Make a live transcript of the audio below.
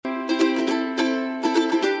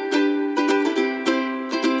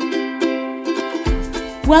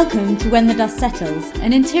Welcome to When the Dust Settles,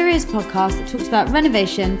 an interiors podcast that talks about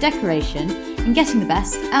renovation, decoration, and getting the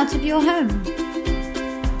best out of your home.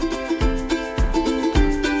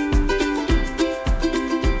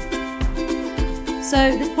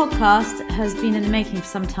 So this podcast has been in the making for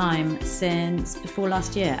some time, since before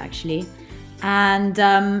last year actually. And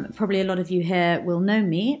probably a lot of you here will know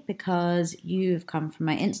me because you've come from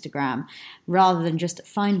my Instagram rather than just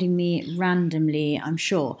finding me randomly, I'm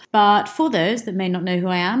sure. But for those that may not know who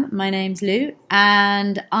I am, my name's Lou,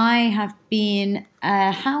 and I have been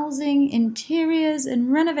a housing, interiors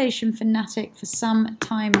and renovation fanatic for some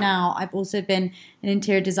time now. I've also been an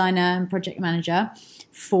interior designer and project manager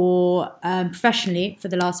for professionally for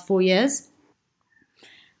the last 4 years.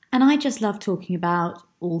 And I just love talking about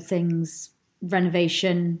all things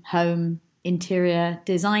renovation, home, interior,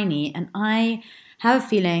 designy, and I have a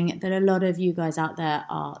feeling that a lot of you guys out there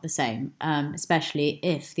are the same, especially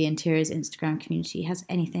if the interiors Instagram community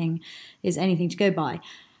is anything to go by.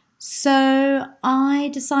 So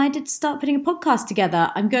I decided to start putting a podcast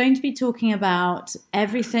together. I'm going to be talking about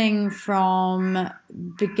everything from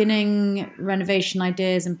beginning renovation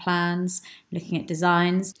ideas and plans, looking at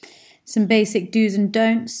designs, some basic do's and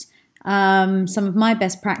don'ts, some of my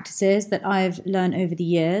best practices that I've learned over the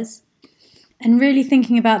years, and really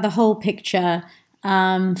thinking about the whole picture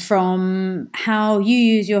from how you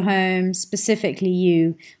use your home, specifically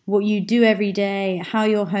you, what you do every day, how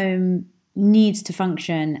your home needs to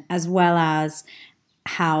function, as well as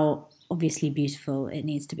how obviously beautiful it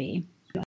needs to be.